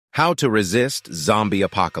How to resist zombie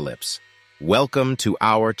apocalypse. Welcome to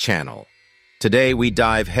our channel. Today we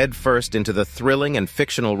dive headfirst into the thrilling and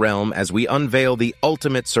fictional realm as we unveil the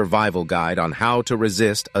ultimate survival guide on how to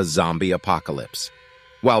resist a zombie apocalypse.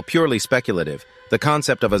 While purely speculative, the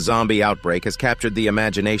concept of a zombie outbreak has captured the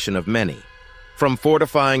imagination of many. From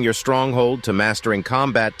fortifying your stronghold to mastering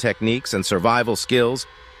combat techniques and survival skills,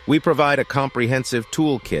 we provide a comprehensive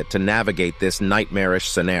toolkit to navigate this nightmarish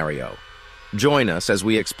scenario. Join us as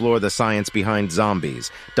we explore the science behind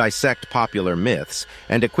zombies, dissect popular myths,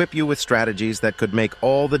 and equip you with strategies that could make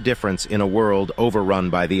all the difference in a world overrun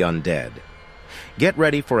by the undead. Get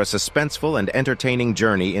ready for a suspenseful and entertaining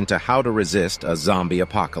journey into how to resist a zombie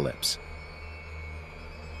apocalypse.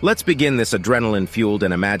 Let's begin this adrenaline-fueled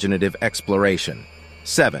and imaginative exploration.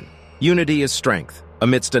 7. Unity is strength.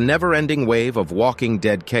 Amidst a never-ending wave of walking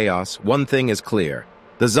dead chaos, one thing is clear.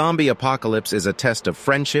 The zombie apocalypse is a test of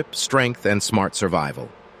friendship, strength, and smart survival.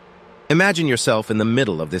 Imagine yourself in the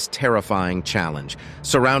middle of this terrifying challenge,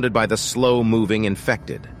 surrounded by the slow-moving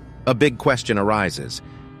infected. A big question arises.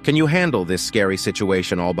 Can you handle this scary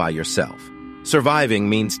situation all by yourself? Surviving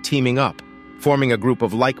means teaming up, forming a group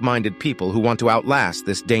of like-minded people who want to outlast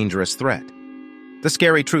this dangerous threat. The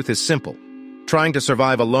scary truth is simple. Trying to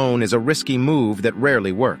survive alone is a risky move that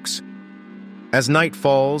rarely works. As night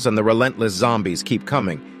falls and the relentless zombies keep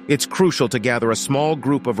coming, it's crucial to gather a small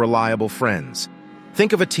group of reliable friends.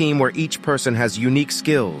 Think of a team where each person has unique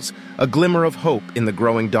skills, a glimmer of hope in the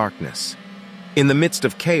growing darkness. In the midst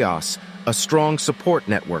of chaos, a strong support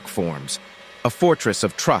network forms, a fortress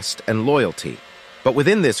of trust and loyalty. But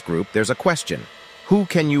within this group, there's a question. Who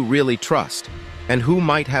can you really trust? And who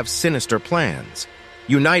might have sinister plans?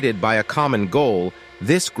 United by a common goal,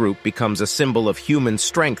 this group becomes a symbol of human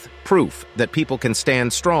strength, proof that people can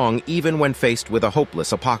stand strong even when faced with a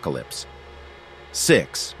hopeless apocalypse.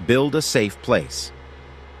 6. Build a safe place.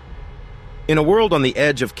 In a world on the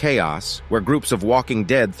edge of chaos, where groups of walking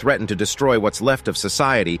dead threaten to destroy what's left of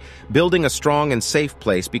society, building a strong and safe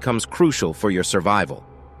place becomes crucial for your survival.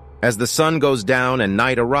 As the sun goes down and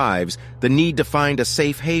night arrives, the need to find a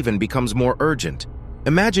safe haven becomes more urgent.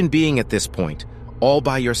 Imagine being at this point, all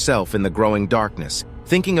by yourself in the growing darkness,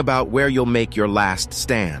 thinking about where you'll make your last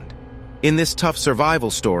stand. In this tough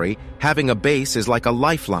survival story, having a base is like a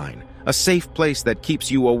lifeline, a safe place that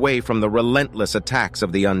keeps you away from the relentless attacks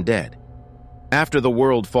of the undead. After the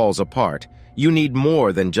world falls apart, you need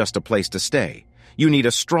more than just a place to stay. You need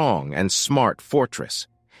a strong and smart fortress.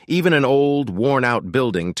 Even an old, worn-out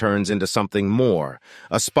building turns into something more,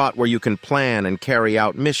 a spot where you can plan and carry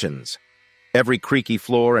out missions. Every creaky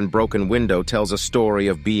floor and broken window tells a story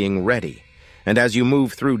of being ready. And as you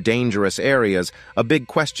move through dangerous areas, a big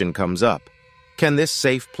question comes up. Can this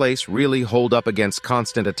safe place really hold up against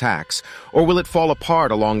constant attacks, or will it fall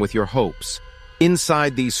apart along with your hopes?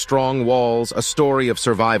 Inside these strong walls, a story of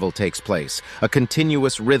survival takes place, a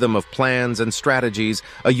continuous rhythm of plans and strategies,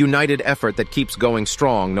 a united effort that keeps going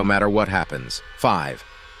strong no matter what happens. 5.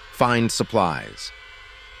 Find supplies.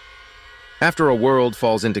 After a world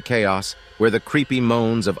falls into chaos, where the creepy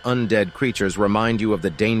moans of undead creatures remind you of the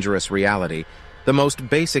dangerous reality, the most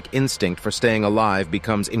basic instinct for staying alive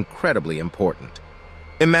becomes incredibly important.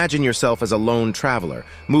 Imagine yourself as a lone traveler,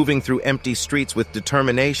 moving through empty streets with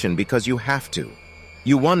determination because you have to.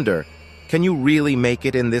 You wonder, can you really make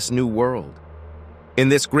it in this new world? In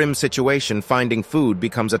this grim situation, finding food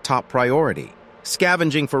becomes a top priority.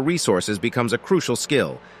 Scavenging for resources becomes a crucial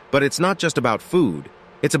skill, but it's not just about food.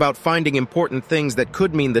 It's about finding important things that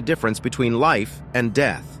could mean the difference between life and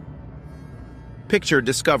death. Picture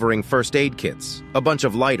discovering first aid kits, a bunch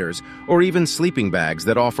of lighters, or even sleeping bags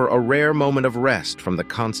that offer a rare moment of rest from the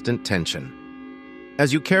constant tension.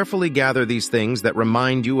 As you carefully gather these things that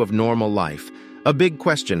remind you of normal life, a big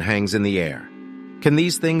question hangs in the air. Can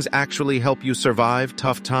these things actually help you survive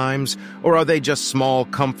tough times, or are they just small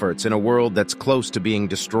comforts in a world that's close to being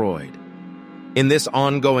destroyed? In this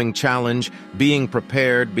ongoing challenge, being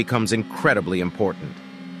prepared becomes incredibly important.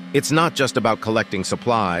 It's not just about collecting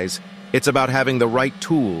supplies, it's about having the right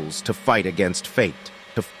tools to fight against fate.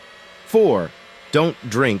 4. Don't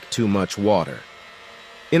drink too much water.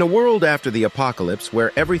 In a world after the apocalypse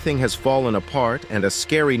where everything has fallen apart and a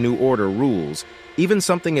scary new order rules, even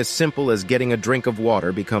something as simple as getting a drink of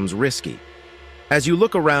water becomes risky. As you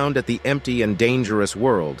look around at the empty and dangerous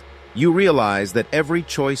world, you realize that every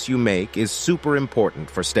choice you make is super important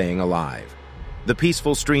for staying alive. The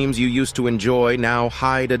peaceful streams you used to enjoy now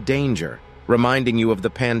hide a danger, reminding you of the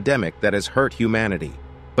pandemic that has hurt humanity.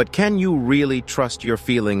 But can you really trust your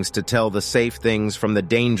feelings to tell the safe things from the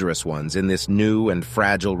dangerous ones in this new and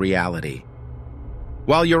fragile reality?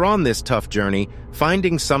 While you're on this tough journey,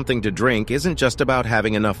 finding something to drink isn't just about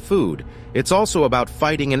having enough food, it's also about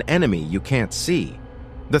fighting an enemy you can't see.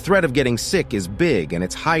 The threat of getting sick is big and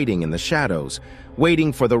it's hiding in the shadows,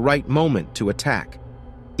 waiting for the right moment to attack.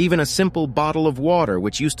 Even a simple bottle of water,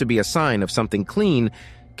 which used to be a sign of something clean,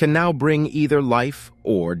 can now bring either life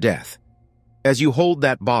or death. As you hold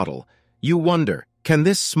that bottle, you wonder, can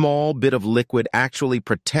this small bit of liquid actually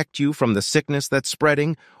protect you from the sickness that's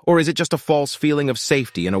spreading, or is it just a false feeling of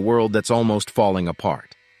safety in a world that's almost falling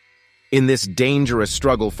apart? In this dangerous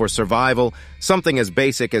struggle for survival, something as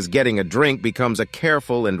basic as getting a drink becomes a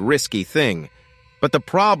careful and risky thing. But the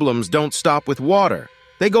problems don't stop with water.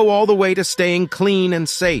 They go all the way to staying clean and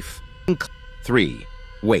safe. 3.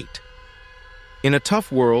 Wait. In a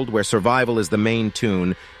tough world where survival is the main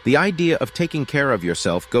tune, the idea of taking care of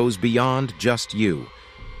yourself goes beyond just you.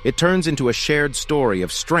 It turns into a shared story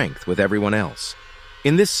of strength with everyone else.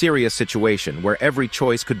 In this serious situation where every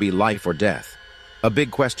choice could be life or death, a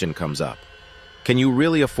big question comes up. Can you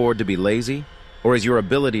really afford to be lazy? Or is your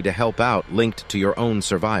ability to help out linked to your own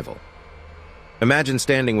survival? Imagine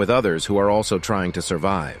standing with others who are also trying to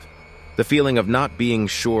survive. The feeling of not being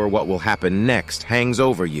sure what will happen next hangs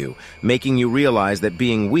over you, making you realize that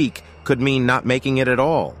being weak could mean not making it at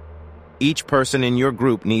all. Each person in your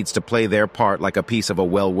group needs to play their part like a piece of a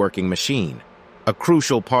well-working machine, a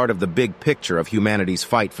crucial part of the big picture of humanity's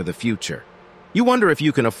fight for the future. You wonder if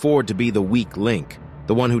you can afford to be the weak link,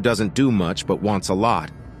 the one who doesn't do much but wants a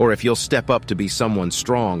lot, or if you'll step up to be someone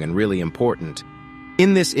strong and really important.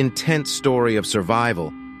 In this intense story of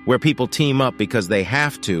survival, where people team up because they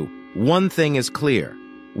have to, one thing is clear.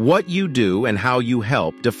 What you do and how you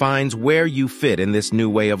help defines where you fit in this new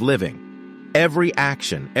way of living. Every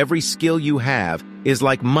action, every skill you have is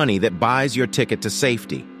like money that buys your ticket to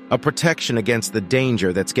safety, a protection against the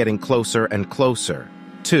danger that's getting closer and closer.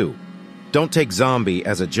 2. Don't take zombie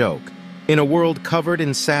as a joke. In a world covered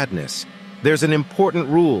in sadness, there's an important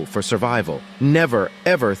rule for survival. Never,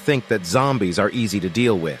 ever think that zombies are easy to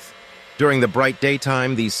deal with. During the bright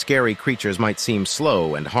daytime, these scary creatures might seem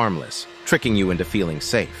slow and harmless, tricking you into feeling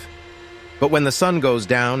safe. But when the sun goes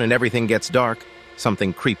down and everything gets dark,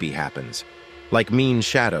 something creepy happens. Like mean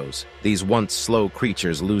shadows, these once slow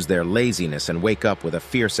creatures lose their laziness and wake up with a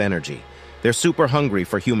fierce energy. They're super hungry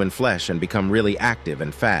for human flesh and become really active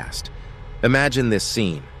and fast. Imagine this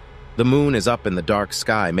scene. The moon is up in the dark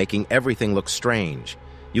sky, making everything look strange.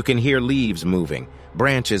 You can hear leaves moving,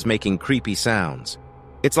 branches making creepy sounds.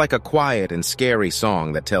 It's like a quiet and scary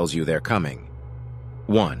song that tells you they're coming.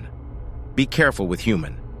 1. Be careful with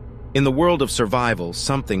human. In the world of survival,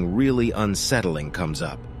 something really unsettling comes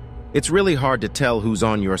up. It's really hard to tell who's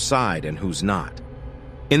on your side and who's not.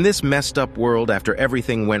 In this messed up world after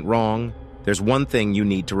everything went wrong, there's one thing you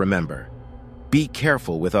need to remember. Be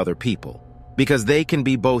careful with other people, because they can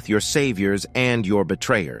be both your saviors and your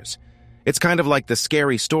betrayers. It's kind of like the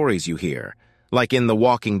scary stories you hear, like in The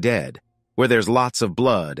Walking Dead, where there's lots of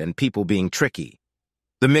blood and people being tricky.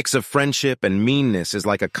 The mix of friendship and meanness is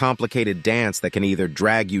like a complicated dance that can either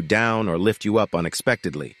drag you down or lift you up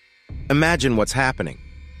unexpectedly. Imagine what's happening.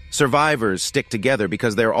 Survivors stick together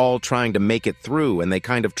because they're all trying to make it through and they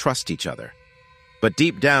kind of trust each other. But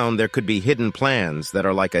deep down, there could be hidden plans that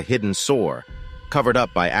are like a hidden sore, covered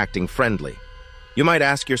up by acting friendly. You might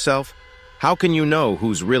ask yourself, how can you know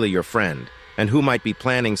who's really your friend and who might be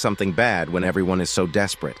planning something bad when everyone is so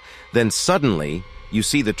desperate? Then suddenly, you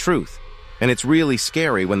see the truth, and it's really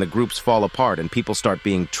scary when the groups fall apart and people start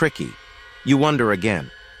being tricky. You wonder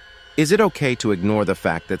again, is it okay to ignore the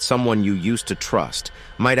fact that someone you used to trust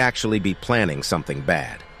might actually be planning something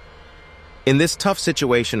bad? In this tough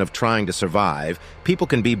situation of trying to survive, people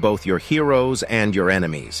can be both your heroes and your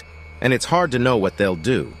enemies, and it's hard to know what they'll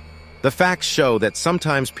do. The facts show that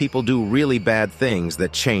sometimes people do really bad things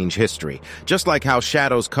that change history. Just like how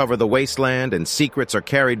shadows cover the wasteland and secrets are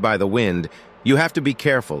carried by the wind, you have to be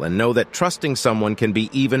careful and know that trusting someone can be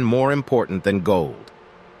even more important than gold.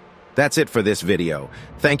 That's it for this video.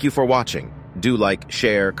 Thank you for watching. Do like,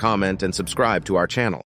 share, comment, and subscribe to our channel.